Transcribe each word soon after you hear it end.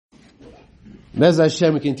Bez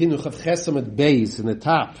Hashem, we continue Chav Chesam at base in the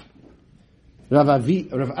top. Rav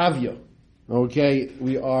Avya. Okay,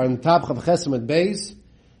 we are on top Chav Chesam at base,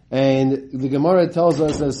 and the Gemara tells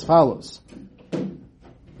us as follows.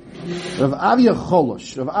 Rav Avya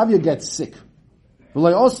Cholosh. Rav Avya gets sick.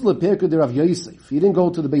 V'lai also leperka de Rav Yosef. He didn't go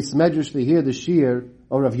to the Beis Medrash to hear the shir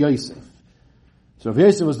of Rav Yosef. So Rav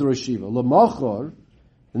Yosef was the Rosh Yeshiva. L'machor,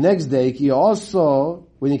 the next day, he also,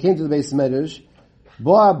 when he came to the Beis Medrash,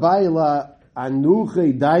 Bo Abayla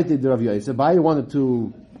Anuche Daite de Rav Yosef. Abai wanted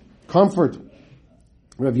to comfort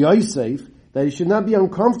Rav Yosef that he should not be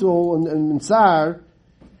uncomfortable and tsar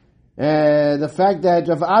the fact that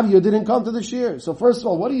Rav Avya didn't come to the shir. So first of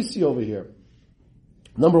all, what do you see over here?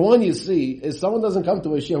 Number one you see is someone doesn't come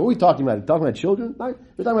to a shir. Who are we talking about? Are we talking about children? No,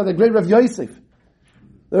 we're talking about the great Rav Yosef,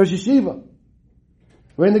 the Rosh Yeshiva.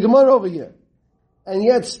 We're in the Gemara over here. And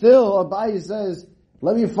yet still Abai says,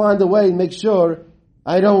 let me find a way and make sure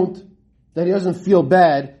that he doesn't feel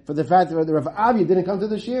bad for the fact that Rav Avya didn't come to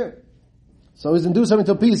the shir. So he doesn't do something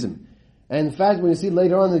to appease him. And in fact, when you see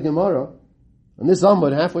later on in the Gemara, on this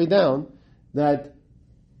Amud, halfway down, that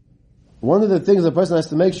one of the things a person has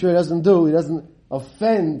to make sure he doesn't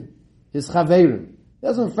offend his chaverim. He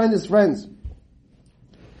doesn't offend his friends.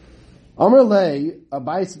 Amar lei,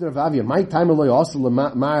 Abai said to Rav Avya, my time aloi also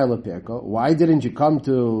l'ma'ar leperka. Why didn't you come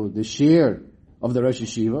to the shir of the Rosh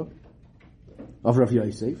Yeshiva of Rav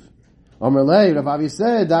Yosef? Amar lei, Rav Avya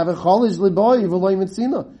said, I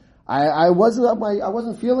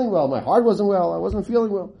wasn't feeling well. My heart wasn't well. I wasn't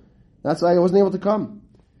feeling well. That's why I wasn't able to come.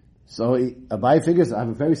 So Abai figures, I have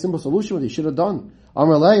a very simple solution what he should have done.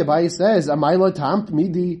 Amar lei, Abai says, Amai lo tamt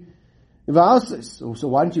midi v'asis. So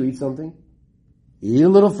why don't you eat something? Eat a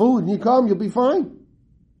little food and you come, you'll be fine.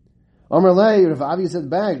 Amar lei, Rav Avya said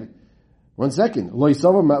back, 1 second.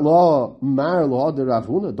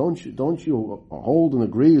 Don't you hold and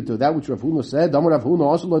agree to that which Rav Huna said?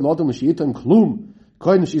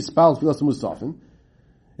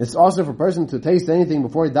 It's also for a person to taste anything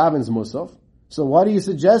before he davens musaf. So what are you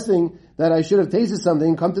suggesting that I should have tasted something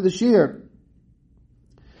and come to the shir?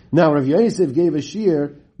 Now Rav Yosef gave a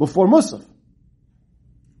shir before musaf.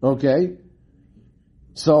 Okay?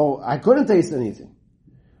 So I couldn't taste anything.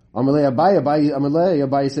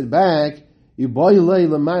 Amalei said back, so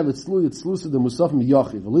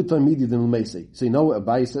you know what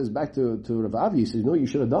Abai says back to Rav Avya, he says, you know what you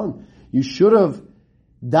should have done? You should have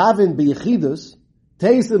davened b'yechidus,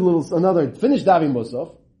 tasted finished davening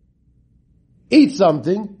musaf, eat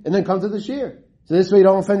something, and then come to the shir. So this way you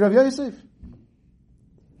don't offend Rav Yosef.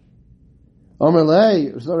 So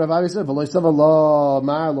Rav Avya said,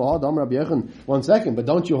 1 second, but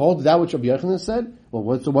don't you hold that which Rabbi Yochanan said? Well,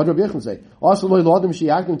 what did Rabbi Yochanan say?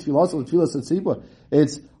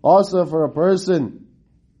 It's also for a person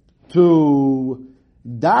to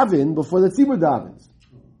daven before the tzibur davens.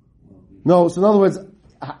 No, so in other words,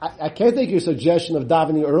 I can't take your suggestion of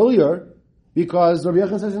davening earlier because Rabbi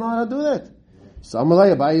Yochanan says you know how to do that. So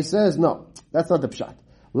Abai says, no, that's not the pshat.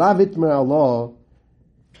 La vitmer Allah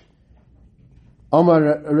Amar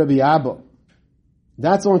Rabbi Abba.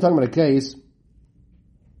 That's only talking about a case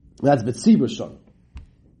that's B'tzibur Shon.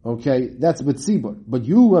 Okay, that's B'tzibur. But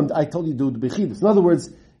I told you to do the B'chidus. In other words,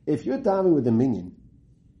 if you're davening with a minion,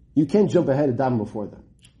 you can't jump ahead and daven before them.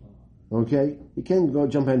 Okay? You can't go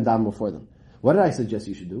jump ahead and daven before them. What did I suggest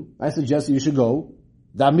you should do? I suggest you should go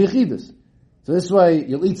daven B'chidus. So this way,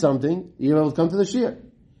 you'll eat something, you'll be able to come to the shir.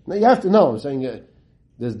 Now you have to know, I'm saying,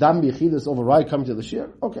 does daven B'chidus override coming to the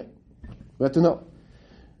shir? Okay. We have to know.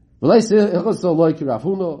 The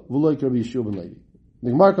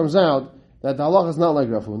Gemara comes out that the halach is not like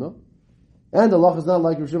Rav Huna, and the halach is not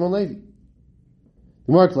like Rav Shimon Levi. The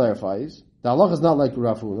Gemara clarifies the halach is not like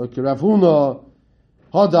Rav Huna. Rav Huna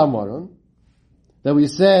hadamaron that we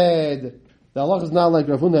said the halach is not like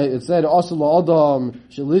Rav Huna. It said asula adam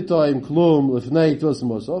shelitoim klum lifnei tulas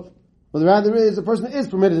mosov. But rather is a person is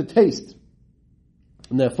permitted to taste.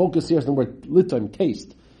 And the focus here is on the word litoim,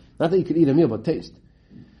 taste. Not that you could eat a meal, but taste.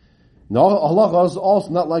 No, halacha is also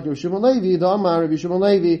not like Rav Shimon Levi. The Amar Rav Shimon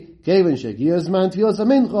Levi, Kevin Shekiyas man Tfilas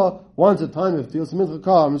Mincha. Once a time, if Tfilas Mincha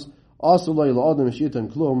comes, also lo adam shita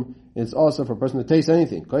and klum. It's also for a person to taste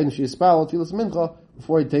anything. Kohen sheyispal Tfilas Mincha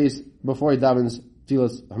before he davens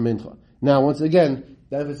Tfilas Mincha. Now, once again,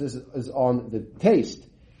 the emphasis is on the taste.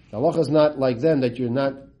 The halacha is not like them that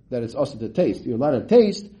it's also the taste. You're allowed to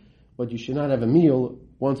taste, but you should not have a meal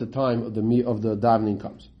once a time of the davening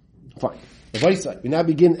comes. Fine. We now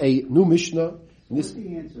begin a new Mishnah. What's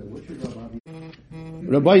the answer? What should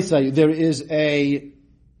Rabbi say? There is a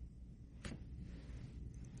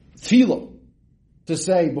tefillah to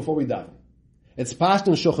say before we daven. It's passed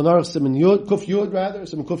in Shulchan Aruch Siman Yud, Kuf Yud rather,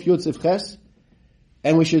 Siman Kuf Yud Sif Ches,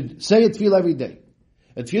 And we should say a tefillah every day.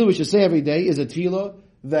 A tefillah we should say every day is a tefillah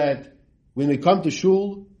that when we come to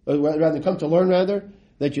shul, rather come to learn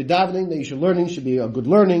that you're davening, that you should learning should be a good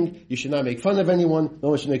learning. You should not make fun of anyone. No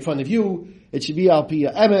one should make fun of you. It should be al pi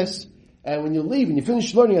emes. And when you leave, when you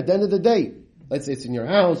finish learning at the end of the day, let's say it's in your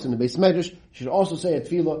house, in the Beis Medrash, you should also say a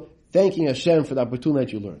tefillah, thanking Hashem for the opportunity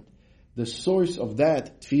that you learned. The source of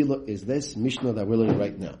that tefillah is this Mishnah that we're learning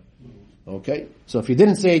right now. Okay? So if you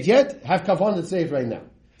didn't say it yet, have kavan to say it right now.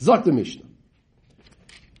 Zak the Mishnah.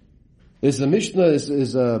 This Mishnah is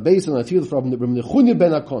based on a tefillah from Rabbi Nechuni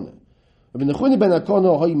ben Akona. Rabbi Nechuni ben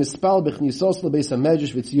Akona, hoy mispal b'chnisos lebeis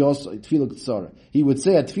hamedrash v'tziyos tefillah k'tzara. He would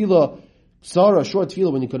say a tefillah k'tzara, a short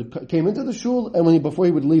tefillah, when he came into the shul and before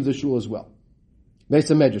he would leave the shul as well.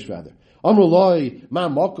 Beis hamedrash rather. Amru loy ma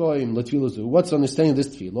makoim letefillah zu. What's the understanding of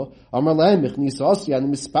this tefillah? Amar lahem b'chnisos yani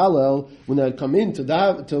mispalel. When I come in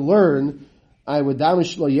to learn, I would daven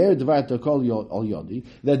shlo yer dvar takol al yodi,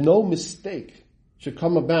 that no mistake should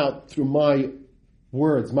come about through my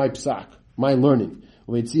words, my psak, my learning.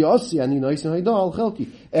 And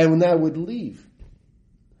when I would leave,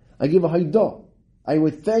 I give a haidah. I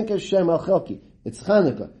would thank Hashem al chelki. It's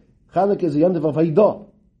Chanukah. Chanukah is the end of haidah.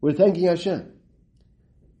 We're thanking Hashem.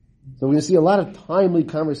 So we're going to see a lot of timely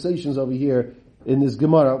conversations over here in this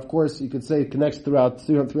Gemara. Of course, you could say it connects throughout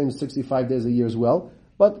 365 days a year as well,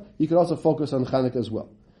 but you could also focus on Chanukah as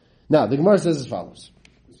well. Now, the Gemara says as follows.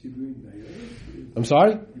 I'm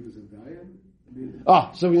sorry? He was a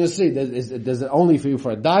dayan? So we're going to see, does it only for you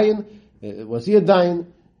for a dayan? Was he a dayan?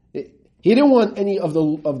 He didn't want any of the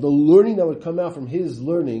learning that would come out from his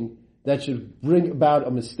learning that should bring about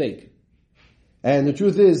a mistake. And the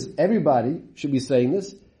truth is, everybody should be saying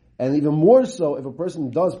this, and even more so, if a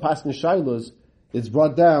person does pass in shailos, it's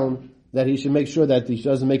brought down that he should make sure that he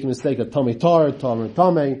doesn't make a mistake of Tomei Tar, Tomer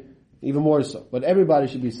Tomei, even more so. But everybody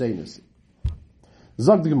should be saying this.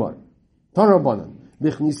 Zog the Gemara. When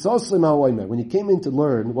he came in to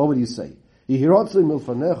learn, what would he say? Let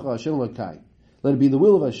it be the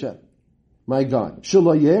will of Hashem, my God,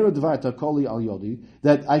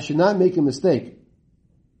 that I should not make a mistake,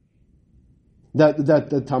 that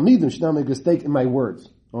the Talmidim should not make a mistake in my words,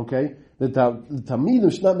 okay? The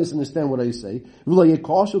Talmidim should not misunderstand what I say,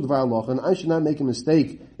 and I should not make a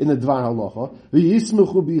mistake in the Dvar Halacha,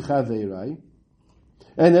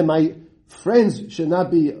 and then my friends should not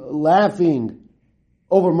be laughing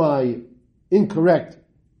over my incorrect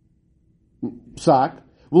psak.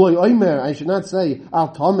 I should not say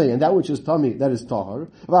al tameh, and that which is tameh, that is tahar.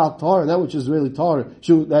 Al tar, and that which is really tahar,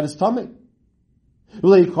 that is tameh.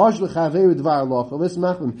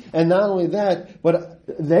 And not only that, but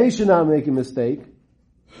they should not make a mistake,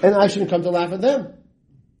 and I shouldn't come to laugh at them.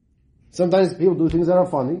 Sometimes people do things that are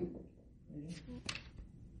funny.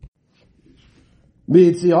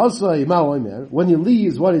 When he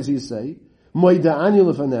leaves, what does he say? So he's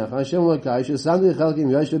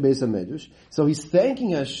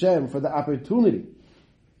thanking Hashem for the opportunity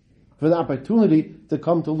to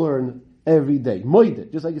come to learn every day.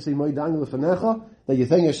 Just like you say, that you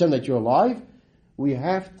thank Hashem that you're alive, we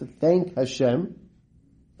have to thank Hashem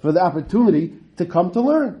for the opportunity to come to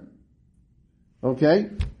learn. Okay?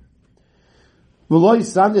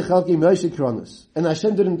 And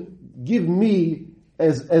Hashem didn't give me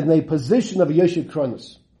as a position of Yoshe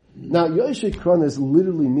Kronos. Now, Yoshe Kronos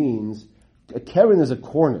literally means, a Keren is a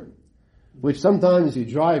corner, which sometimes you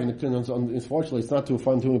drive, and unfortunately it's not too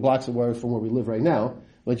many blocks away from where we live right now,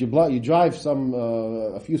 but you drive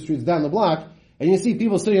a few streets down the block, and you see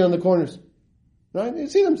people sitting on the corners. Right? You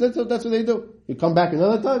see them, that's what they do. You come back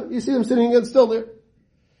another time, you see them sitting again still there.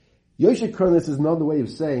 Yoshe Kronos is another way of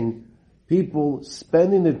saying people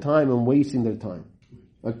spending their time and wasting their time.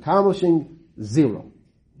 Accomplishing zero.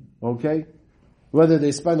 Okay? Whether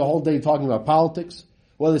they spend the whole day talking about politics,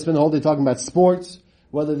 whether they spend the whole day talking about sports,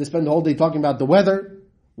 whether they spend the whole day talking about the weather,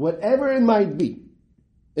 whatever it might be,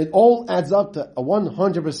 it all adds up to a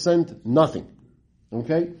 100% nothing.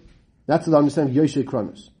 Okay? That's what I understand of Yoshe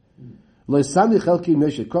Kronos.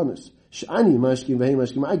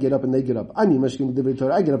 I get up and they get up. I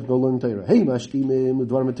get up to go learn Torah.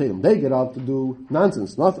 They get up to do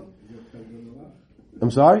nonsense, nothing.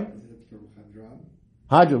 I'm sorry?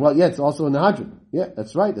 Hadron. Well, yeah, it's also in the Hadron. Yeah,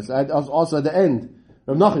 that's right. It's also at the end.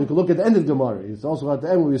 Rav Nachman, you can look at the end of the Gemara. It's also at the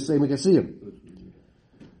end where you say Mekasiyim.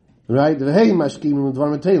 Right?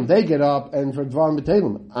 They get up and for Dvar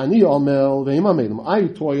Metelim. Ani Amel, Vehim Amelim. I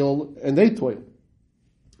toil and they toil.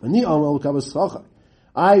 Ani Amel Kabas Sachar.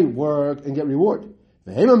 I work and get reward.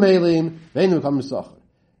 Vehim Amelim, Vehim Kabas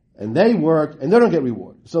and they work and they don't get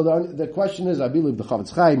reward. So the question is, I believe the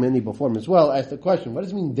Chavetz Chaim, many before him as well, asked the question, what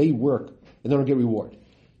does it mean they work and they don't get reward?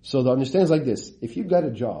 So the understanding is like this. If you have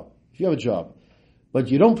a job, but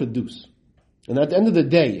you don't produce, and at the end of the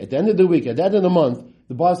day, at the end of the week, at the end of the month,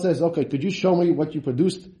 the boss says, okay, could you show me what you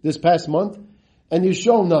produced this past month? And you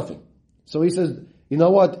show him nothing. So he says, you know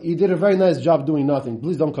what? You did a very nice job doing nothing.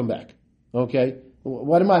 Please don't come back. Okay?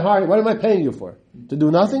 What am I paying you for? To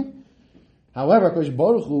do nothing? However, HaKadosh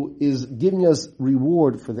Baruch Hu is giving us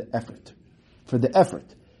reward for the effort. For the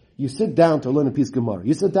effort. You sit down to learn a piece of Gemara.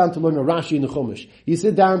 You sit down to learn a Rashi in the Chumash. You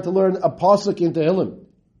sit down to learn a pasuk in Tehillim.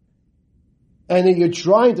 And then you're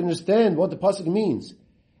trying to understand what the pasuk means.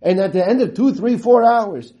 And at the end of 2, 3, 4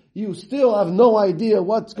 hours, you still have no idea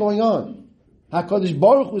what's going on. HaKadosh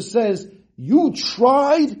Baruch Hu says, you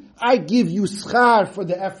tried, I give you schar for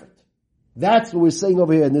the effort. That's what we're saying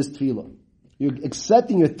over here in this tefillah. You're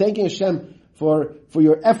accepting, you're thanking Hashem for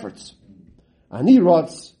your efforts. Ani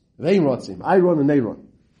rotz, vein rotzim. I run and they run.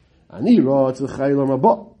 Ani rotz l'chayil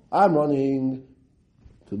mabot. I'm running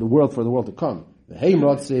to the world for the world to come. Vein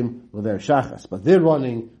rotzim lever shachas. But they're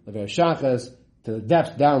running lever shachas to the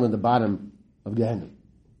depths down in the bottom of Gehenna.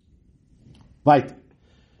 Right.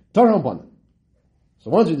 Torah upon. So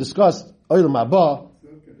once we discussed Olam Haba,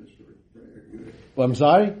 well, I'm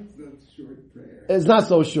sorry? It's not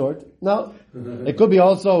so short. No. It could be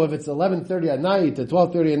also if it's 11:30 at night to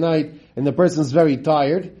 12:30 at night and the person's very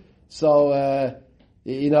tired. So,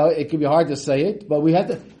 it could be hard to say it, but we have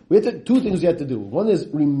to, two things we have to do. One is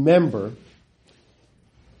remember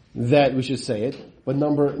that we should say it, but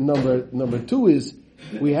number two is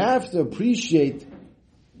we have to appreciate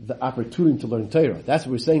the opportunity to learn Torah. That's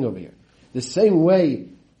what we're saying over here. The same way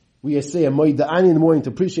we say a Moed Da'ani in the morning to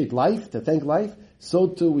appreciate life, to thank life, so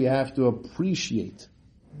too we have to appreciate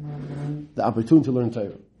the opportunity to learn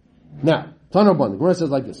Torah. Now, Tanur Ban, the Gemara says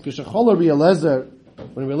like this: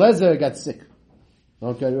 when Eliezer got sick,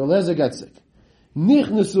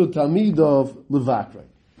 Nichnesu Talmidov Levakre.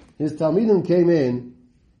 His Talmidim came in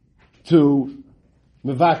to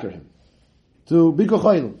Mevakre him, to Biko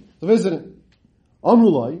Chaylim, to visit him.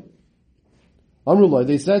 Amrulai,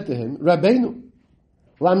 they said to him, Rabbeinu,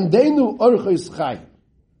 Lamdeinu Orchos Chayim.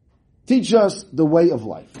 Teach us the way of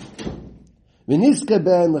life. Now,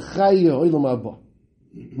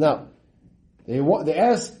 they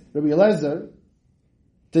asked Rabbi Eliezer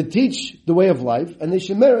to teach the way of life, and they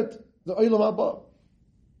should merit the Olam Haba.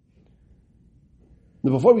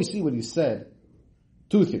 Now, before we see what he said,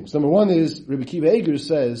 two things. Number one is, Rabbi Kiva Eger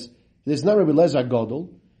says, it's not Rabbi Eliezer Gadol,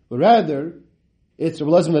 but rather, it's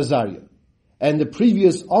Rabbi Eliezer Nazariah. And the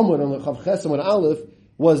previous Amud on the Chav Ches Amud Aleph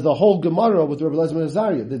was the whole Gemara with Rabbi Eliezer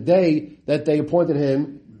Nazariah. The day that they appointed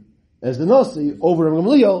him as the Nasi over Rabbi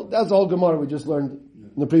Gamliel, that's the whole Gemara we just learned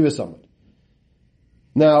in the previous Amud.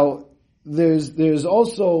 Now, there's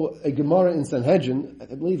also a Gemara in Sanhedrin,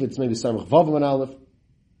 I believe it's maybe Samach Vav Amud Aleph,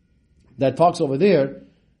 that talks over there,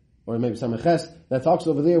 or maybe Samach Ches, that talks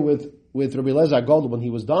over there with Rabbi Eliezer Gadol when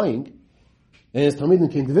he was dying, and his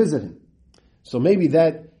Talmidim came to visit him. So maybe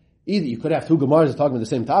that, either you could have two Gemaras talking about the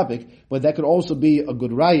same topic, but that could also be a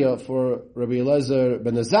good raya for Rabbi Eliezer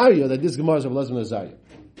ben Azariah, that this Gemara is Rabbi Eliezer ben Azariah.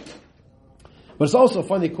 But it's also a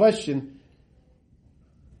funny question.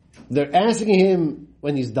 They're asking him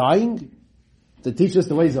when he's dying to teach us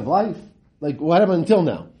the ways of life. Like, what happened until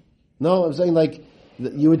now? No, I'm saying like,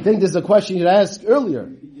 you would think this is a question you'd ask earlier.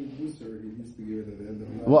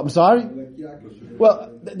 Well, I'm sorry? Well,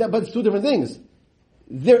 but it's two different things.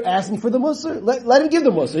 They're asking for the Musar. Let him give the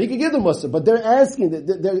Musar. He can give the Musar. But they're asking,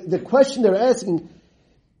 the question they're asking,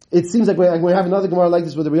 it seems like we have another Gemara like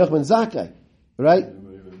this with the Riyach ben Zakkai. Right?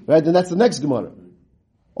 Right? And that's the next Gemara.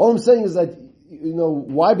 All I'm saying is that,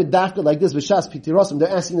 why bedafka like this, V'shas Pitirosim, they're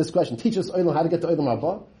asking this question. Teach us how to get to Olam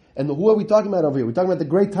Haba. And who are we talking about over here? We're talking about the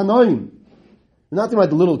great Tanaim. We're not talking about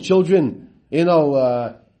the little children,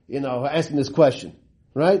 asking this question.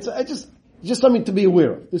 Right? So just something to be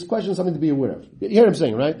aware of. This question is something to be aware of. You hear what I'm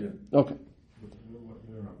saying, right? Yeah. Okay.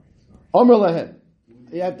 Amr Lahem.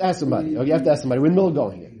 You have to ask somebody. Okay, you have to ask somebody. We're in the middle of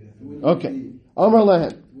going here. Okay. Amr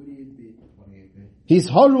Lahem. He's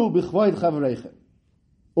haru b'chvoid chavreichem.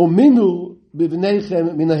 Uminu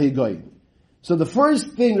b'vneichem minahigoyim. So the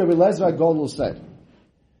first thing Rabbi Eliezer Gadol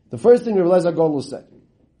said,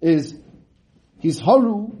 is, he's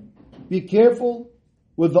haru, be careful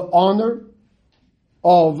with the honor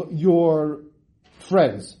of your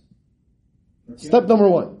friends. Step number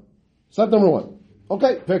one.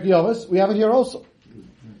 Okay, Pirkei Avos, we have it here also.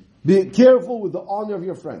 Be careful with the honor of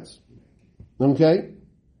your friends. Okay?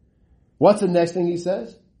 What's the next thing he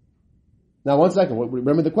says? Now, one second.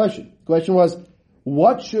 Remember the question. The question was,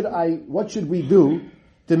 what should we do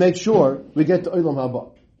to make sure we get to Olam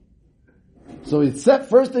Haba? So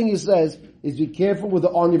first thing he says is be careful with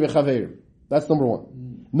the honor of your chaver. That's number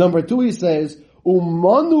one. Number 2, he says,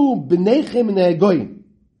 Umanu b'neichem ne'egoyim.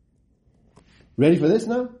 Ready for this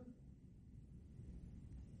now?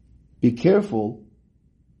 Be careful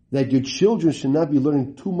that your children should not be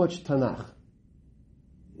learning too much Tanakh.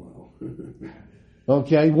 Wow.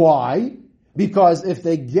 Okay, why? Because if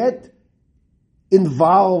they get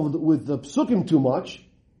involved with the psukim too much,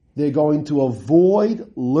 they're going to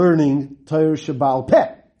avoid learning Torah Shabbal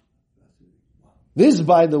Peh. This,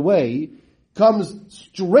 by the way, comes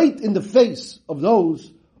straight in the face of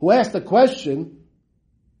those who ask the question,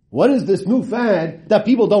 what is this new fad that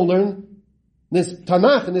people don't learn this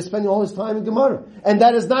Tanakh and they're spending all this time in Gemara? And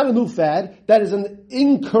that is not a new fad. That is an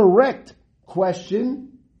incorrect question.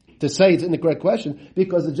 To say it's an incorrect question,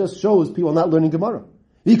 because it just shows people not learning Gemara.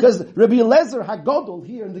 Because Rabbi Eliezer HaGadol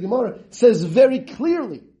here in the Gemara says very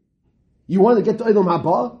clearly, you want to get to Olam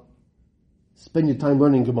Haba? Spend your time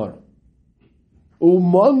learning Gemara.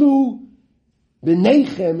 Umanu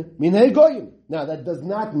b'neichem minei goyim. Now that does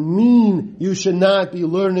not mean you should not be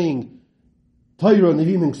learning Torah,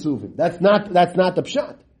 Nevi'im, and Ksuvim. That's not the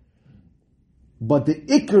pshat. But the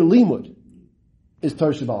Iker Limud is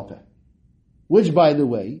Torah Shabbal Peh. Which, by the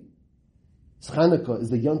way, Chanukah is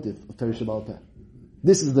the yontif of Torah Shabbal Peh.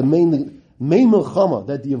 This is the main milchama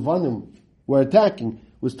that the Yavanim were attacking,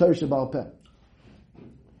 was Torah Shabbal Peh.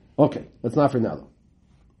 Okay, that's not for now though.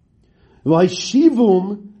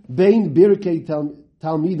 V'hashivum bein birkei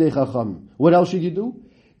talmidei chacham. What else should you do?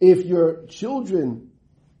 If your children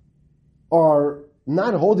are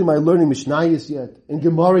not holding my learning Mishnayos yet, and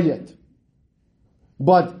Gemara yet,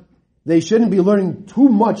 but they shouldn't be learning too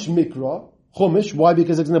much Mikra, Chumash. Why?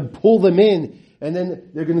 Because it's going to pull them in, and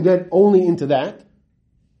then they're going to get only into that.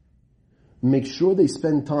 Make sure they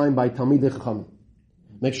spend time by Talmidei Chachamim.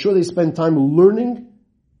 Make sure they spend time learning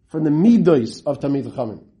from the midos of Talmidei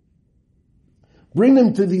Chachamim. Bring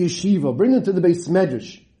them to the yeshiva. Bring them to the Beis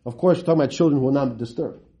Medrash. Of course, we're talking about children who will not be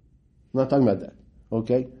disturbed. I'm not talking about that.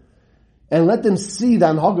 Okay? And let them see the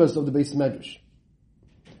anhagas of the Beis Medrash.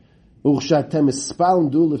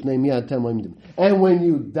 And when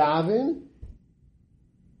you daven,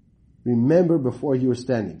 remember before you are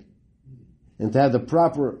standing. And to have the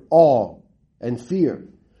proper awe and fear.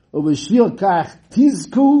 You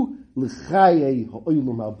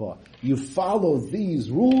follow these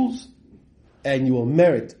rules and you will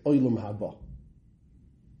merit Oilum Haba.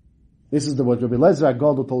 This is what Rabbi Eliezer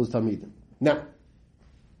HaGadol told his Talmidim. Now,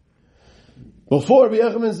 before Rabbi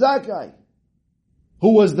Yochanan Zakkai,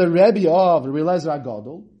 who was the Rebbe of Rabbi Eliezer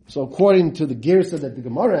HaGadol, so according to the Girsa that the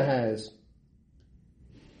Gemara has,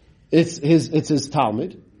 it's his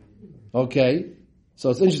Talmud. Okay?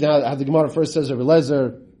 So it's interesting how the Gemara first says Rabbi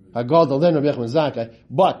Eliezer HaGadol, then Rabbi Yochanan Zakkai,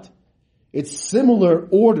 but it's similar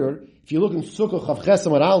order. If you look in Sukkah Chav Ches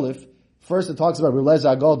Amud Aleph, first it talks about Rabbi Eliezer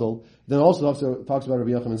HaGadol, then also talks about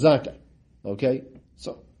Rabbi Yochanan Zakkai. Okay?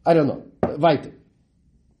 So, I don't know. Weiter.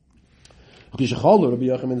 Rabbi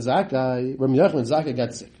Yochanan Zakkai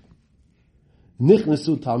got sick.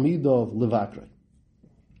 Nichnesu Talmidov Levakrei.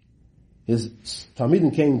 His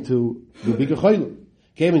Talmidim came to the Bikkur Chaylu.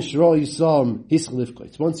 Came in Shiro, he saw him,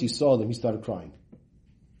 Hischelifkoitz. Once he saw them, he started crying.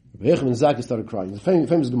 Rabbi Yochanan Zakkai started crying. It's a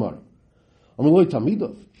famous Gemara. Amaloi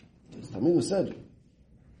Talmidov. His Talmidim said,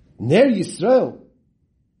 Ner Yisrael,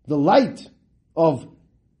 the light of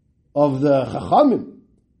the Chachamim,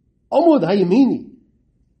 Amud Hayamini,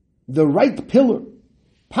 the right pillar,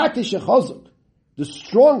 Patish Echazuk, the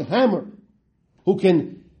strong hammer, who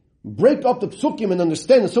can break up the psukim and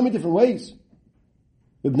understand in so many different ways.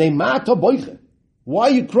 Why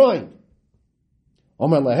are you crying?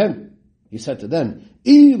 Omar Lahem, he said to them,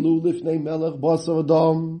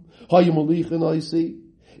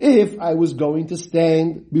 if I was going to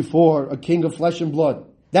stand before a king of flesh and blood,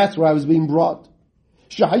 that's where I was being brought.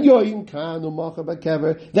 That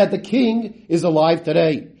the king is alive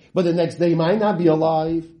today, but the next day he might not be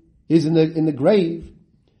alive. He's in the grave.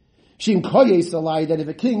 That if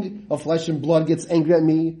a king of flesh and blood gets angry at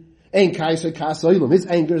me, his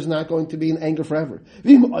anger is not going to be an anger forever.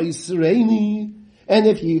 And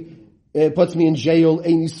if he puts me in jail,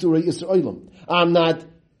 I'm not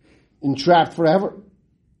entrapped forever.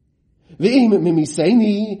 And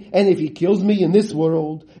if he kills me in this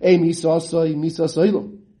world,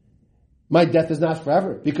 my death is not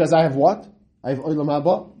forever, because I have what? I have Olam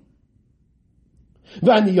Haba.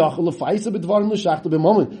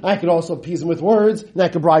 I could also appease him with words, and I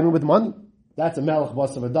could bribe him with money. That's a melech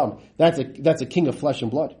basav adam. That's a king of flesh and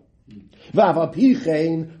blood.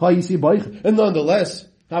 And nonetheless,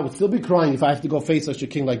 I would still be crying if I have to go face such a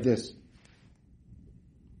king like this.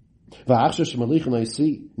 Now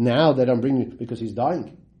that I'm bringing, because he's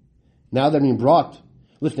dying, now that I'm being brought,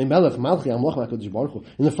 Lifnei melech malchi amloch HaKadosh Baruch Hu.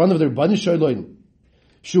 In the front of the Rebbeinu Shalom.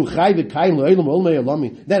 Shu chai v'kayim lo'elam olmei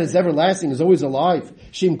olami. That is everlasting, is always alive.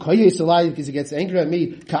 Shim koyes alive because he gets angry at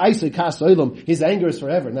me. Ka'isei kas olam. His anger is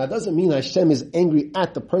forever. Now, it doesn't mean Hashem is angry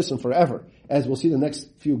at the person forever, as we'll see in the next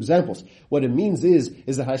few examples. What it means is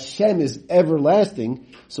that Hashem is everlasting,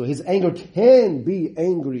 so his anger can be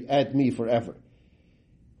angry at me forever.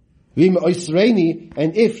 And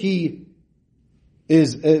if he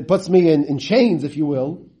puts me in chains, if you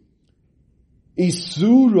will, I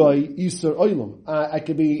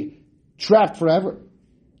could be trapped forever.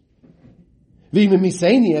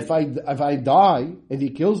 If I die and he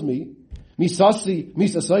kills me,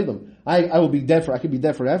 I will be dead I could be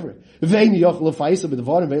dead forever. And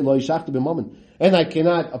I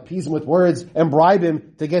cannot appease him with words and bribe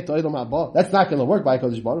him to get to Olam Haba. That's not going to work by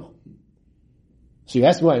HaKadosh Baruch Hu. So you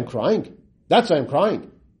ask me why I'm crying? That's why I'm crying.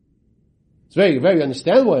 It's very, very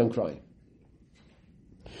understandable why I'm crying.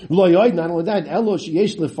 Not only that,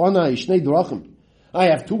 I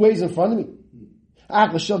have two ways in front of me.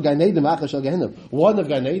 One of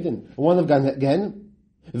Gan Eden, one of Gehenna.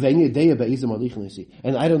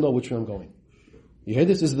 And I don't know which way I'm going. You hear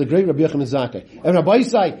this? This is the great Rabbi Yochanan Zakkai. And Rabbi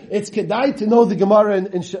Yisai, it's kedai to know the Gemara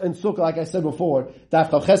in Sukkah, like I said before, Daf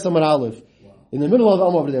Chavches Amud Aleph. In the middle of the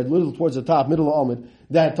Amud over there, a little towards the top, middle of Amud,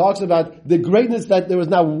 that talks about the greatness that there was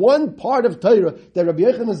not one part of Torah that Rabbi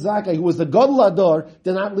Yochanan Zakkai, who was the Gadol Ador,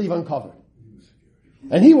 did not leave uncovered.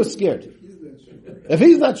 And he was scared. If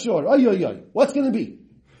he's not sure, what's going to be?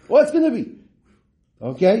 What's going to be?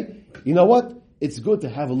 Okay? You know what? It's good to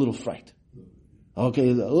have a little fright.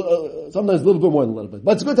 Okay? Sometimes a little bit more than a little bit.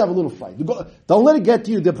 But it's good to have a little fright. Don't let it get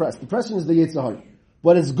you depressed. Depression is the Yetzer Hara.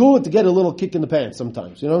 But it's good to get a little kick in the pants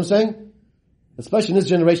sometimes. You know what I'm saying? Especially in this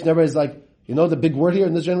generation, everybody's like, you know the big word here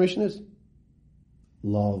in this generation is?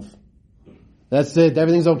 Love. That's it.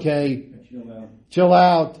 Everything's okay. Chill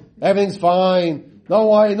out. Everything's fine. Don't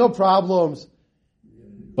worry. No problems.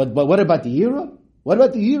 But what about the era? What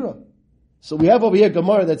about the era? So we have over here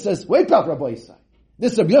Gemara that says, wake up, Rabbi Yisai.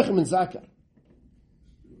 This is Rabbi Yochanan Zakkai.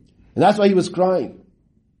 And that's why he was crying.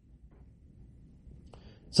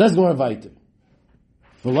 Says Gemara weiter.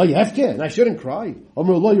 And I shouldn't cry. So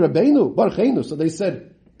they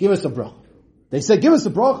said, give us a bracha. They said, give us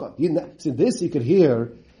a bracha. See, this you could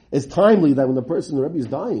hear is timely that when the person, the Rebbe, is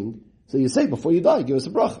dying, so you say, before you die, give us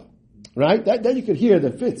a bracha. Right? That you could hear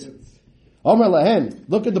that fits. Amar lahem,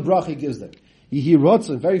 look at the bracha he gives them. Yehi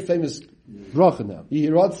Rotzain, very famous bracha now. Yehi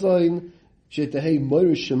Rotzain, shetehei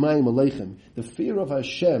moir shemayim aleichem. The fear of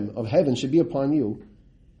Hashem, of heaven, should be upon you.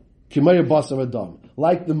 K'moir basar adam.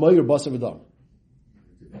 Like the moir basar adam.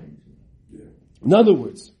 In other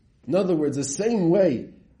words, the same way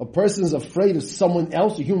a person is afraid of someone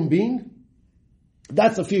else, a human being,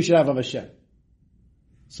 that's the fear you should have of Hashem.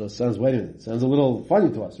 So it sounds, wait a minute, sounds a little funny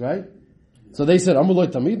to us, right? So they said, Amuloi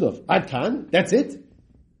Tamidov, Ad Kan, that's it?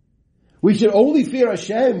 We should only fear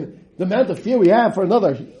Hashem, the amount of fear we have for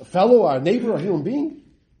another fellow, our neighbor, or human being?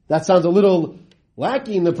 That sounds a little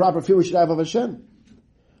lacking in the proper fear we should have of Hashem.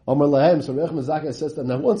 Amar Lahem, so Rabbi Yochanan Zakkai says that.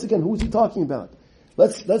 Now once again, who is he talking about?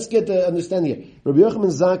 Let's get the understanding here. Rabbi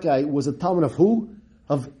Yochanan Zakkai was a Talmud of who?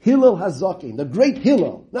 Of Hillel HaZaken, the great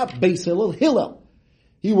Hillel, not Beis Hillel, Hillel.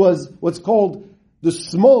 He was what's called the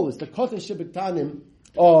smallest, the Kotesh Shebektanim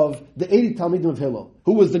of the 80 Talmidim of Hillel.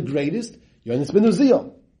 Who was the greatest? Yonis ben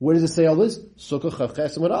Uziel. Where does it say all this? Sukkah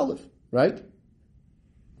Chavches Amud Aleph, right?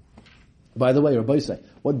 By the way, Rabbi say,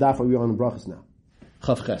 what daf are we on in Brachos now?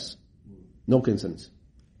 Chavches. No coincidence.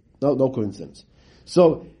 No coincidence.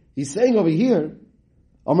 So he's saying over here,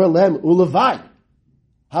 Amar Lem Ulevai.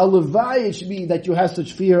 How Levai it should be that you have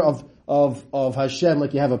such fear of Hashem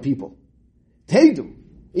like you have of people. Teidu.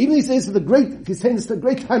 Even he says to the great, he's saying this to the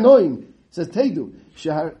great Hanoim. He says Teidu.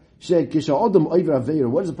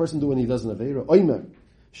 What does a person do when he does an Aveira? Oimer.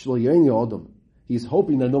 He's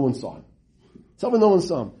hoping that no one saw him. Someone no one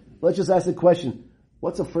saw him. Let's just ask the question.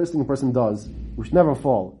 What's the first thing a person does? We should never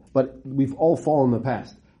fall, but we've all fallen in the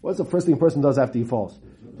past. What's the first thing a person does after he falls?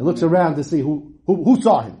 He looks around to see who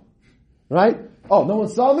saw him. Right? Oh, no one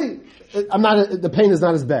saw me? The pain is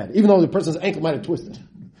not as bad, even though the person's ankle might have twisted.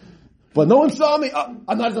 But no one saw me. Oh,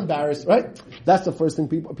 I'm not as embarrassed, right? That's the first thing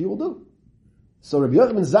people do. So Rabbi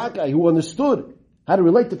Yochanan Zakkai, who understood how to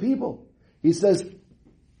relate to people, he says,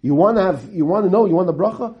 you want the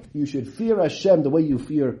bracha? You should fear Hashem the way you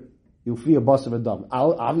fear Basar Adam.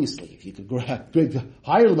 Obviously, if you could grab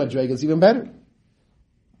higher Madrega, it's even better.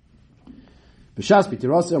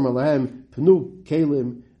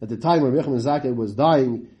 At the time when Rabbi Yochanan Zakkai was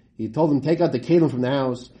dying, he told them, take out the kelim from the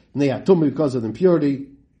house, and they had tumah because of impurity,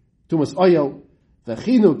 tumas oil,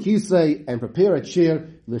 v'chinu kisei, and prepare a chair,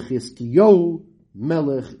 l'chiskiyo,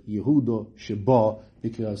 Melech Yehuda Sheba,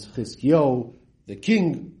 because Chizkiyahu, the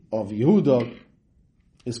king of Yehuda,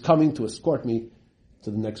 is coming to escort me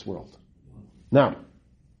to the next world. Now,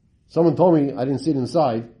 someone told me, I didn't see it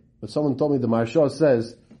inside, but someone told me the Maharsha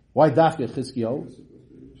says, why Dafke Chizkiyahu?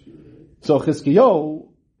 So Chizkiyahu,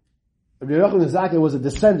 Rabbi Yochanan Zakkai was a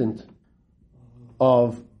descendant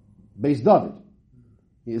of Beis David.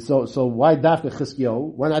 So why Dafke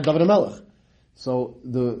Chizkiyahu? Why not David HaMelech? So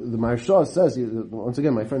the Maharsha says, once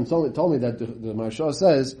again, my friend told me that the Maharsha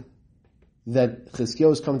says that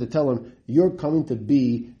Chizkiyahu is coming to tell him, you're coming to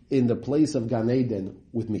be in the place of Gan Eden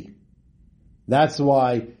with me. That's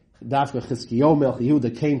why Dafka Chizkiyahu Melech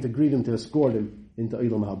Yehuda came to greet him, to escort him into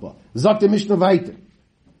Eilam Haba. Zok the Mishnah weiter.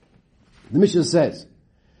 The Mishnah says,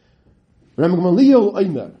 Ram Gamaliel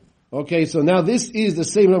Omer. Okay, so now this is the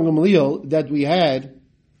same Ram Gamaliel that we had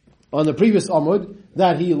on the previous Amud,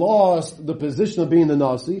 that he lost the position of being the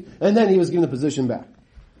Nasi, and then he was given the position back.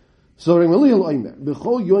 So Ram Gamaliel Omer,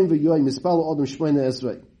 B'chol yoim v'yoim mispal odom shmoyne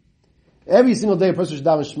esrei. Every single day a person should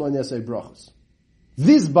daven shmoyne esrei brachos.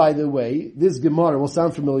 This, by the way, this Gemara will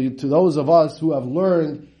sound familiar to those of us who have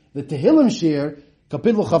learned the Tehillim Shir,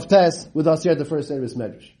 Kapitel Chavtes, with us here at the first Seder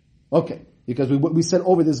Medrash. Okay, because we said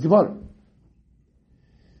over this Gemara.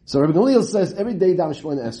 So Rabbi Gamaliel says, every day daven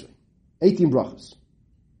shmoyne esrei. 18 brachos.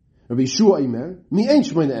 Rabbi Yeshua Omer, mi ein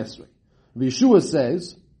shmoyne esrei. Rabbi Yeshua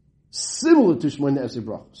says, similar to shmoyne esrei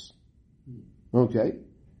brachos. Okay.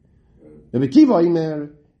 Rabbi Kiva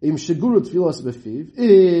Omer, im sheguru tfilas befiv,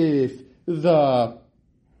 if the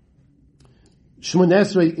shmoyne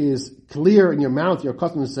esrei is clear in your mouth, you're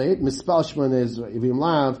accustomed to say it, mispal shmoyne esrei, if you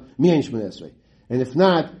lav, mi ein shmoyne esrei. And if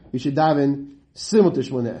not, you should daven similar to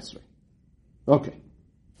shmoyne esrei. Okay.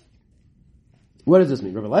 What does this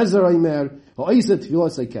mean? Rabbi Lezer Omer, ha'isa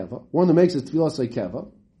tfilas keva, one that makes it tfilas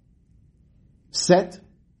keva, set,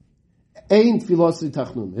 ein tfilas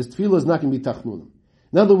tachnun. His tefillah is not going to be tachnun.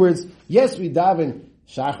 In other words, yes, we daven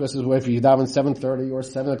Shachris is where you daven 7:30 or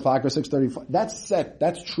 7 o'clock or 6:35. That's set.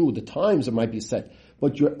 That's true. The times it might be set,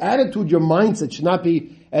 but your attitude, your mindset should not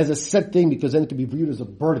be as a set thing, because then it could be viewed as a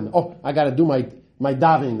burden. Oh, I got to do my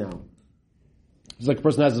davening now. It's like a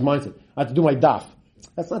person has his mindset. I have to do my daf.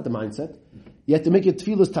 That's not the mindset. You have to make your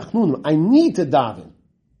tefillah tachnun. I need to daven.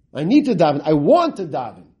 I want to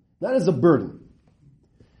daven. Not as a burden.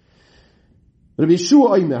 Rabbi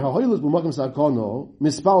Yeshua Omer, ha'hoilus b'makom sa'akono,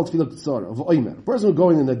 mispal tefillah k'tzara. V'omer, a person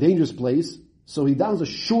going in a dangerous place, so he downs a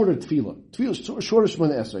shorter tefillah. Shorter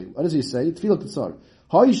shmona esrei. What does he say? Tefillah k'tzara.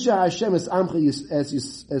 Ha'isha Hashem es amcha es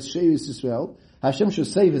shevis Yisrael. Hashem should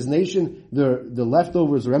save his nation, the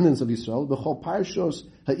leftovers, remnants of Yisrael. B'chol parshos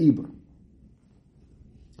ha'ibur.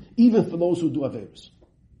 Even for those who do averos.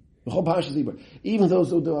 B'chol parshos ha'ibur. Even those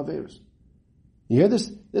who do averos. You hear this?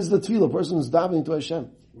 This is the tefillah. A person is davening to Hashem.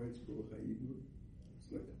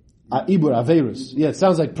 Ibur, Averis. Yeah, it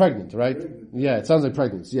sounds like pregnant, right? Yeah, it sounds like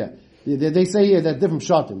pregnancy, yeah. They say here that different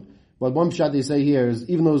shatim. But one shot they say here is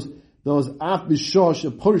even those af bishosh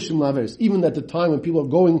purishim laveris, even at the time when people are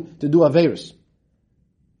going to do Averis.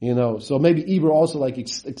 You know, so maybe Ibur also like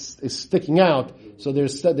is sticking out, so they're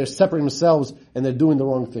separating themselves and they're doing the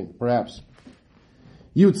wrong thing, perhaps.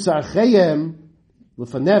 Yutzarcheyem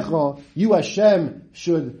l'fanecha, you Hashem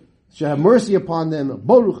should have mercy upon them.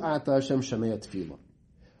 Baruch ata Hashem shamei tefillah.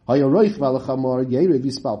 A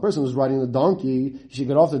person who's riding a donkey, he should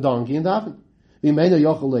get off the donkey and daven.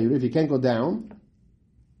 If you can't go down,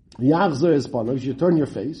 you should turn your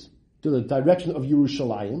face to the direction of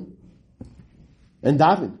Yerushalayim and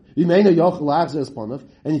daven.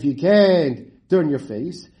 And if you can't turn your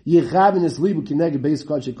face, you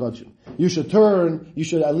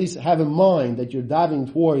should at least have in mind that you're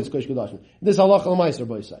davening towards Kodesh Kodashim. This halacha l'maiser,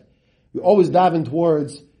 boy say. We always daven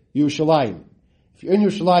towards Yerushalayim. If you're in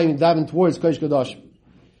Yerushalayim, you daven towards Kodesh Kodashim.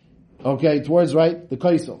 Okay, towards, right, the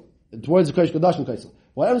Kaisel. Towards the Kodesh Kodashim Kaisel.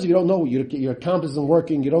 What happens if you don't know, your compass isn't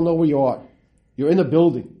working, you don't know where you are? You're in a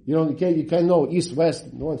building. You can't know east,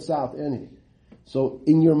 west, north, south, anything. So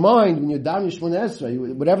in your mind, when you're davening Shemona Esrei,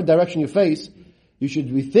 whatever direction you face, you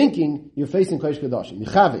should be thinking you're facing Kodesh Kodashim.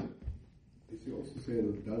 Michavim. Is he also saying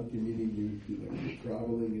a donkey meaning you're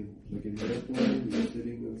traveling like an airplane, you're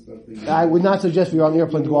sitting on something? I would not suggest you're on an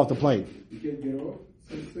airplane to go off the plane. You can't get off?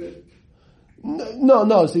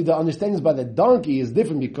 No. See, the understanding by the donkey is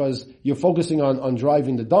different because you're focusing on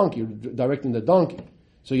driving the donkey, you're directing the donkey.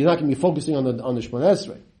 So you're not going to be focusing on the Shemona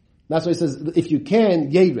Esrei. That's why it says, if you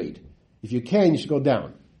can, yered. If you can, you should go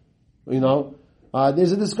down. You know?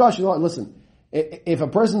 There's a discussion. Listen, if a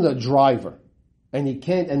person's a driver, and he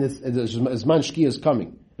can't, and his man shkia is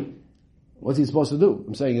coming, what's he supposed to do?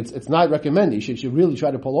 I'm saying it's not recommended. He should really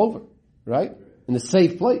try to pull over, right? in a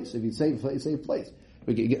safe place. If you safe place.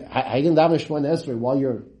 How you can daven Shemona Esrei while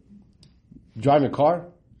you're driving a car,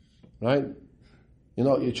 right?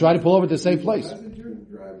 You try to pull over to a safe place. Passenger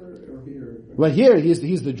driver or here? Well, here he's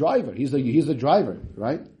the driver. He's the driver,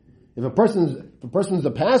 right? If a person's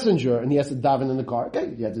the passenger and he has to daven in the car,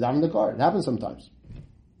 okay, you have to daven in the car. It happens sometimes.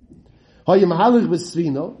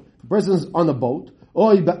 The person's on a boat,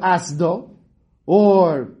 or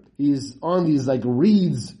he's on these like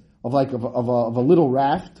reeds of a little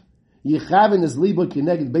raft. He said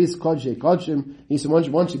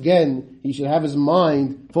once again he should have his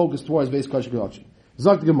mind focused towards Beis Kodesh Kodashim.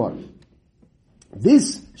 Zok the Gemara.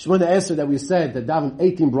 This Shemona Esrei that we said that daven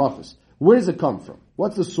 18 brachos, where does it come from?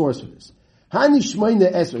 What's the source for this? Hani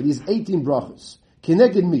Shemona Esrei, these 18 brachos,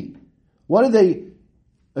 keneged me. What do they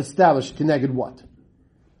establish? Keneged what?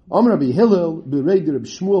 Amar Rabbi Hillel, B'Reid Rabbi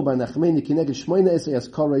Shmuel, Bar Nachmani, keneged Shemona Esrei as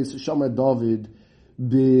Kareis Shamar David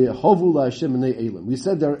B'Hovu LaHashem B'nei Elim. We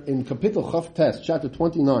said there in Kapitel Chav Tes, chapter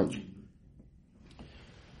 29.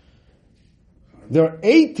 There are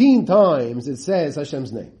 18 times it says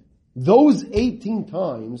Hashem's name. Those 18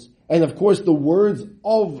 times, and of course the words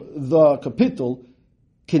of the Kapitel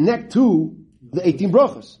connect to the 18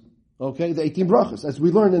 brachos. Okay, the 18 brachos, as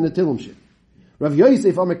we learned in the Tilum Shir. Rav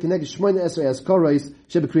Yosef Amar Keneged Shemona Esrei as Kareis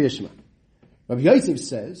Shebekriya Shema. Rav Yosef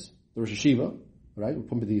says, the Rosh Hashiva, right,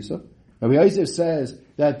 Rav Yosef says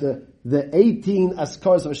that the 18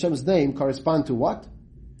 askaras of Hashem's name correspond to what?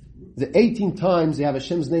 The 18 times they have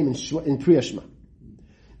Hashem's name in Kriya Shema.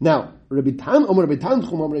 Now, Rabbi Tanchum, Rabbi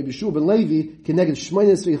Yeshua ben Levi, Keneged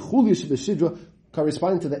Shemona Esrei Chulya Shebeshidra,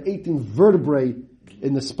 corresponding to the 18 vertebrae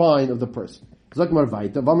in the spine of the person. When the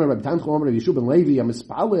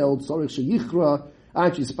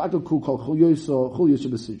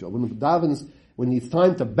davens, when it's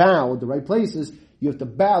time to bow at the right places, you have to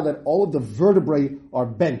bow that all of the vertebrae are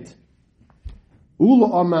bent. Ula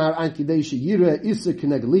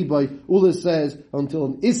says until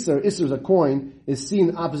an Isser is a coin, is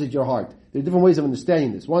seen opposite your heart. There are different ways of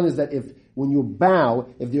understanding this. One is that when you bow,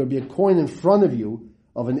 if there would be a coin in front of you,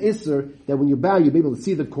 of an Isser, that when you bow, you'll be able to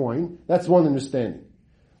see the coin. That's one understanding.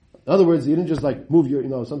 In other words, you didn't just like move your,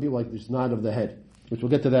 some people like this nod of the head, which we'll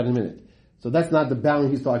get to that in a minute. So that's not the bowing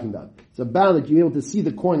he's talking about. It's a bow that you're able to see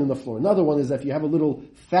the coin on the floor. Another one is that if you have a little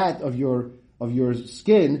fat of your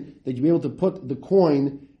skin, that you'll be able to put the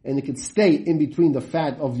coin and it can stay in between the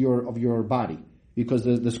fat of your body. Because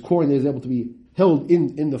this coin is able to be held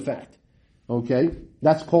in the fat. Okay?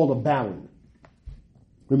 That's called a bowing.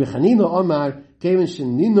 Rabbi Chanina Amar, Kevin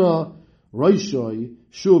Shenina Roishoy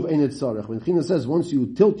Shuv Einet Tzarech. When China says once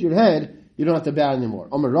you tilt your head, you don't have to bow anymore.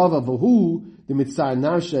 Amar Rava Vahu the Mitzar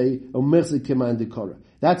Nashe Omersi Keman Dekora.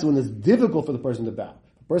 That's when it's difficult for the person to bow.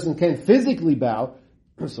 The person can't physically bow,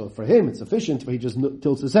 so for him it's sufficient if he just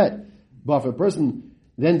tilts his head. But for a person,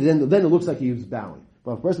 then it looks like he was bowing.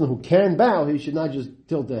 But a person who can bow, he should not just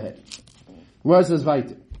tilt the head. Where says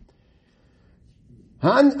Vaiter?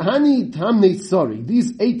 Hani Tamnei Tsari,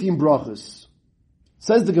 these 18 brachos,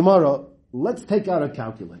 says the Gemara, let's take out a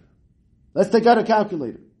calculator.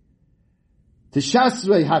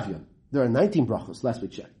 Tishasrei Havya. There are 19 brachos, last we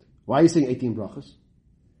checked. Why are you saying 18 brachos?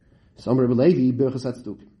 Some Rebbe Levi, Birchas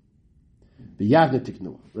Hatzduk. B'yavne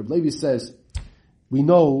Tiknu. Rebbe Levi says, we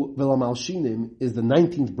know Velam Alshinim is the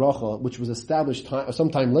 19th bracha, which was established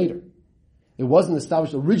sometime later. It wasn't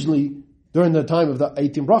established originally during the time of the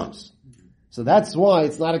 18 brachos. So that's why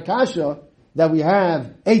it's not a kasha that we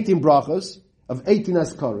have 18 brachos of 18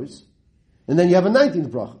 askaras, and then you have a 19th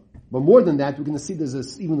bracha. But more than that, we're going to see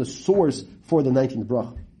there's even a source for the 19th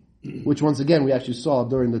bracha, which once again we actually saw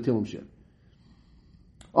during the Tilum Shir.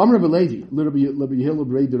 Amr Levi, Rabbi Yehiel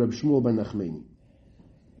B'Reid Rabbi Shmuel ben Nachmani.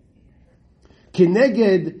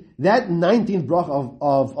 Keneged, that 19th bracha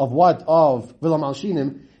of what? Of Vilam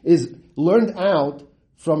Alshinim is learned out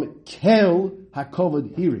from Kel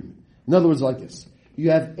HaKovod Hirim. In other words, like this. You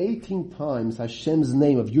have 18 times Hashem's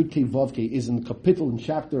name of Yud Kei Vav Kei is in the capital in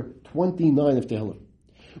chapter 29 of Tehillim.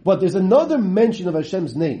 But there's another mention of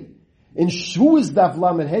Hashem's name. In Shuas Daf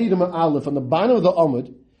Lamed Hey Aleph, on the bottom of the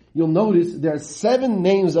Amud, you'll notice there are 7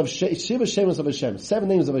 names of Shiva Shemas of Hashem. 7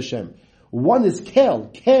 names of Hashem. One is Kel.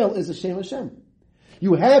 Kel is a Shem Hashem.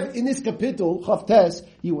 You have in this capital, Chav Tes,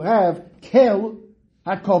 you have Kel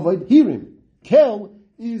HaKovod Hirim. Kel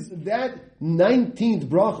is that 19th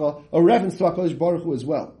bracha, a reference to HaKadosh Baruch Hu as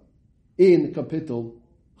well, in capital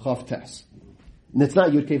Chav Tes. And it's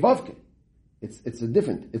not Yud Kei Vav Kei. It's a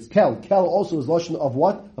different. It's Kel. Kel also is lashon of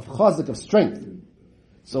what? Of chazak, of strength.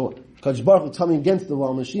 So HaKadosh Baruch Hu is coming against the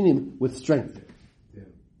Lashinim with strength. Yeah.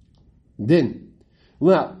 Then,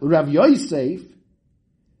 now Rav Yosef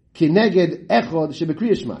Kineged Echod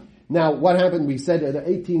Shebekriya Shema. Now, what happened? We said there are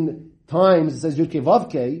 18 times it says Yud Kei Vav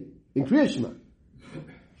Kei in Kriya Shema.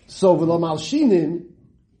 So, V'lo Malshinin,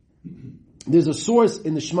 there's a source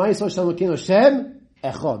in the Shema Yisrael Shalom Elokeinu Hashem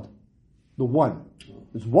Echad, the one.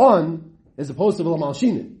 There's one as opposed to V'lo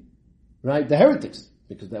Malshinin, right? The heretics,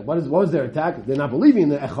 because what was their attack? They're not believing in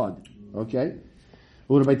the Echad. Okay.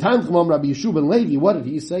 Rabbi Yeshua ben Levi, what did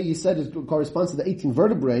he say? He said it corresponds to the 18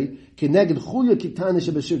 vertebrae.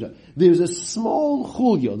 There's a small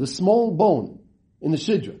chulya, the small bone in the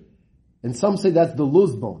shidra, and some say that's the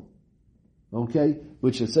luz bone. Okay,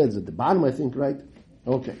 which it says at the bottom, I think, right?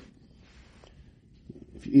 Okay.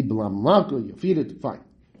 If you eat b'lam malka, you feed it, fine.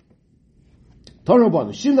 Torabban,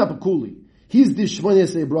 Shimna Pakuli. He's the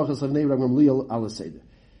Seder Brachos of Neir Gamliel al Seder.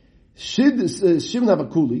 Shimna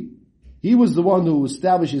Pakuli. He was the one who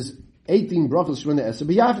establishes 18 brachos Shemona Esrei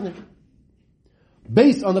b'Yavne,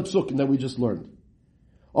 based on the psukim that we just learned.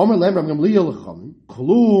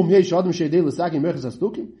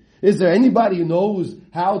 Is there anybody who knows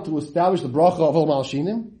how to establish the bracha of Al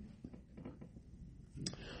Malshinim?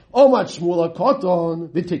 Shmuel HaKatan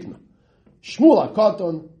v'tikna. Shmuel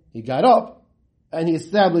HaKatan, he got up and he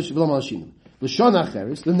established Al Malshinim. L'shon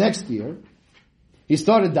Acheres, the next year, he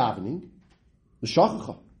started davening the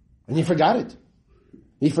Shachacha. And he forgot it.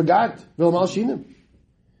 He forgot V'lo Malshinim.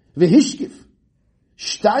 V'hishkif.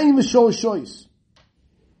 Shtayim v'shol shoyis.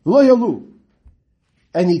 V'lo yalu.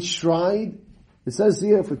 And he tried, it says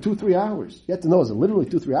here, for 2-3 hours. You have to know, it's literally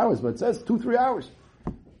 2-3 hours, but it says 2-3 hours.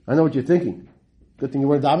 I know what you're thinking. Good thing you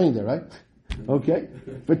weren't davening there, right? Okay.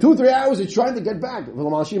 For 2-3 hours, he tried to get back.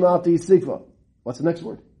 V'lo Malshinim al tikva. What's the next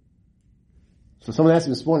word? So someone asked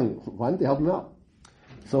me this morning, why didn't they help him out?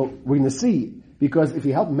 So we're going to see, because if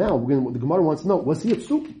you help him out, the Gemara wants to know, was he a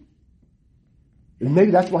psuki? And maybe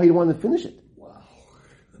that's why he didn't want to finish it. Wow.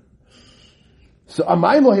 So,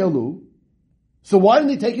 Amay lo helu. So why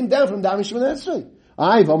didn't they take him down from Daven Shemona Esrei?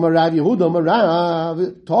 I've Amarav Yehuda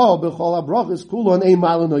Amarav Tov B'chol HaBrachos Kulon Ein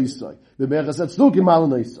Malo Noisai V'Berachas Atzlukim Malo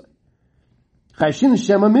Noisai Chayshin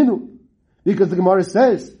Shem Aminu. Because the Gemara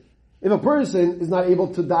says, if a person is not able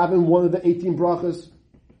to daven one of the 18 brachas,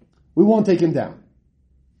 we won't take him down.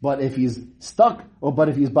 But if he's stuck, but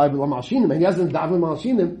if he's by Malshinim and he hasn't daven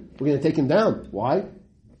Malshinim, we're going to take him down. Why?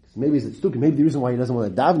 Maybe he's a stuk. Maybe the reason why he doesn't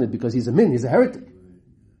want to daven it because he's a min, he's a heretic.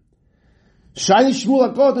 Shiny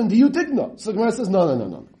Shmuel HaKatan, do you tikna? So the Gemara says,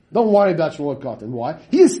 no. Don't worry about Shmuel HaKatan. Why?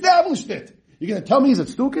 He established it. You're going to tell me he's a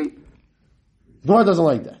stuki? The Gemara doesn't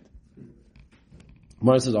like that. The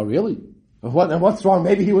Gemara says, oh really? And what's wrong?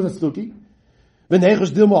 Maybe he was a stuki.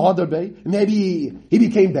 Maybe he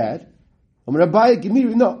became bad.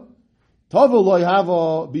 No. Tava loy have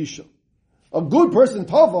a bisha. A good person,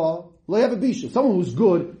 Tava, loy have a bisha. Someone who's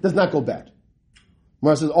good does not go bad.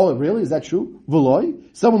 Mara says, oh, really? Is that true?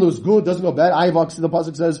 V'loy? Someone who's good doesn't go bad. Ayvak, the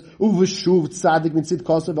pasuk says, uveshuv tzadik mitzit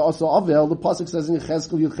kosav also avel. The pasuk says in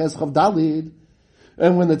Yechezkel Yechezchav Dalid.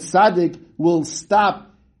 And when the tzadik will stop,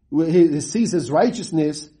 he sees his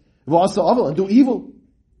righteousness, v'also avel, and do evil.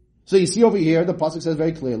 So you see over here, the pasuk says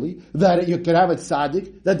very clearly that you can have a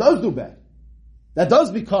tzadik that does do bad. That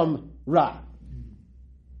does become Ra.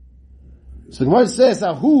 So the Gemara says,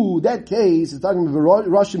 that case is talking about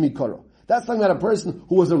Rasha Mikara. That's talking about a person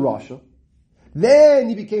who was a Rasha. Then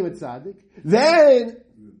he became a tzaddik. Then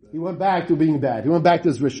he went back to being bad. He went back to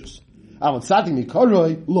his rishus. Tzaddik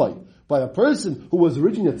Mikara, loy. But a person who was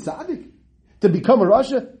originally a tzaddik, to become a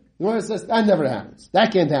Rasha, the Gemara says, that never happens.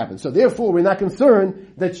 That can't happen. So therefore, we're not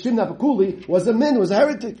concerned that Shimna Pakuli was a min, was a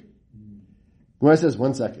heretic. The Gemara says,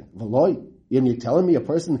 1 second. V'loy. And you're telling me a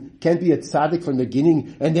person can't be a tzaddik from the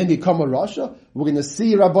beginning and then become a rasha? We're going to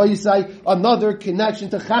see, Rabbi Yisai, another connection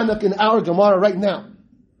to Chanukah in our Gemara right now.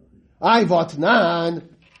 Ayvatnan,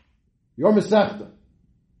 your Masechta.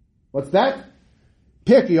 What's that?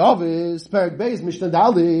 Pirkei Avos, Perek Beis, Mishnah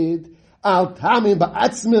Dalid, Al Tamim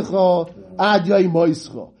Ba'atzmicha, Ad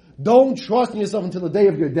Yoimoischa. Don't trust in yourself until the day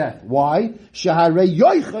of your death. Why? Shaharei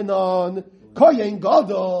Yochanan, Koyen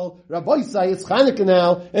Gadol, Rabbi Yisai, it's Chanukah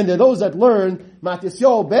now, and there are those that learn,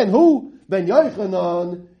 Matisyo ben who? Ben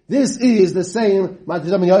Yochanan. This is the same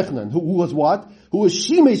Matisyo ben Yochanan. Who was what? Who was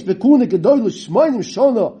Shimesh Bekuna Gedoylu Shmoinim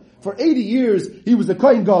Shona. For 80 years, he was the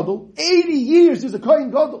Kohen Gadol. 80 years, he was the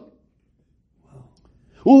Kohen Gadol.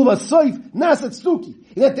 Ulvasoif Nasat Stuki.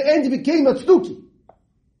 And at the end, he became a Stuki.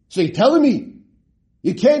 So you're telling me,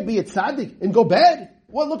 you can't be a tzaddik and go bad?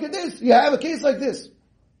 Well, look at this. You have a case like this.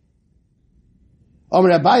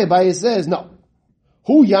 Amar Abaye says, no.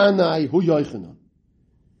 Hu Yanai, Hu Yochanan.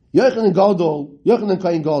 Yochanan Gadol, Yochanan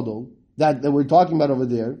Kohen Gadol, that we're talking about over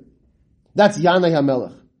there, that's Yanai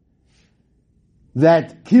HaMelech.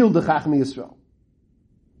 That killed the Chachmei Yisrael.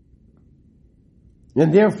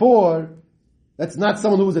 And therefore, that's not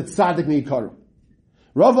someone who was a tzaddik me'ikara.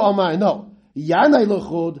 Rav Amar, no. Yanai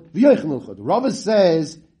l'chud, v'yoichin l'chud. Rav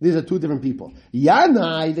says, these are two different people.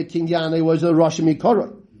 Yanai, the king Yanai, was a Rasha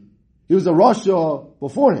me'ikara. He was a Rasha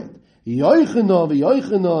beforehand.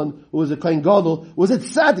 Yochanan, who was a Kohen Gadol, was a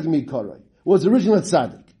tzaddik me'ikara. Was originally a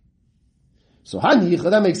tzaddik. So Hanicha,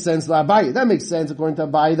 that makes sense. Abaye, that makes sense according to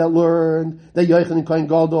Abaye that learned that Yochanan Kohen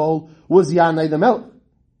Gadol was Yanai the Melech.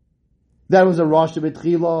 That was a Rasha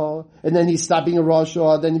B'tchila, and then he stopped being a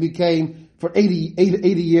Rasha, then he became, for 80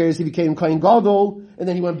 years, he became Kohen Gadol, and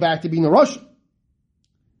then he went back to being a Rasha.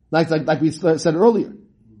 Like we said earlier.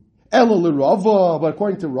 Elo Rava, but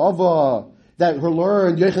according to Rava, that her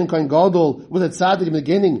learned Yochanan Kohen Gadol was a tzaddik in the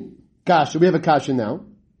beginning. Kasha, we have a kasha now.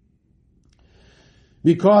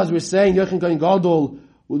 Because we're saying Yochanan Kohen Gadol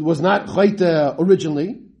was not chayta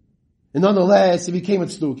originally, and nonetheless he became a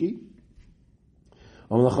tzduki.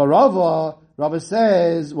 Rava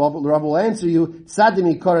says, well, Rava will answer you, tzaddik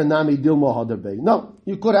mikara nami dilma hadarbe. No,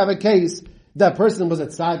 you could have a case that person was a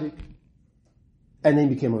tzaddik, and then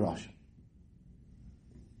became a Rosh.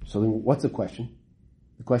 So then what's the question?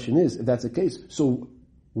 The question is, if that's the case, so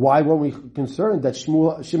why weren't we concerned that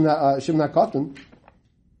Shmuel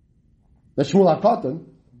HaKatan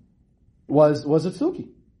was a tzduki?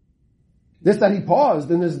 This that he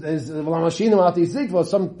paused, and at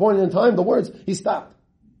some point in time, the words, he stopped.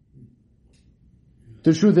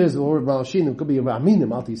 The truth is, the word Malshinim could be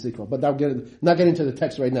Aminim Alti Sikva, but not getting into the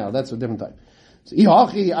text right now. That's a different time. So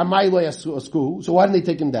why didn't they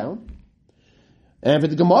take him down? And for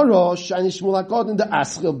the Gemara, Shani Shmuel HaKatan, the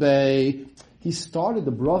Aschil Bey, he started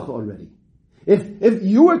the bracha already. If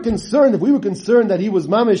we were concerned that he was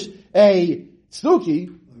mamish a tzduki,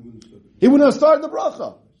 he wouldn't have started the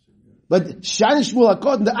bracha. But Shani Shmuel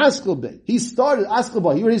HaKatan, the Aschil Bey, he started Aschil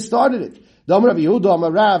Bey. He already started it. That's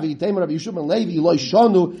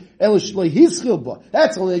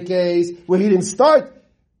only the case where he didn't start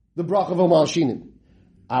the bracha of Malshinim.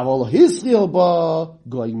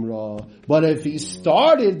 But if he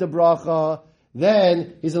started the bracha,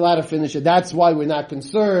 then he's allowed to finish it. That's why we're not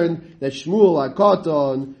concerned that Shmuel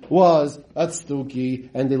HaKatan was a tzduki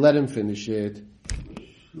and they let him finish it.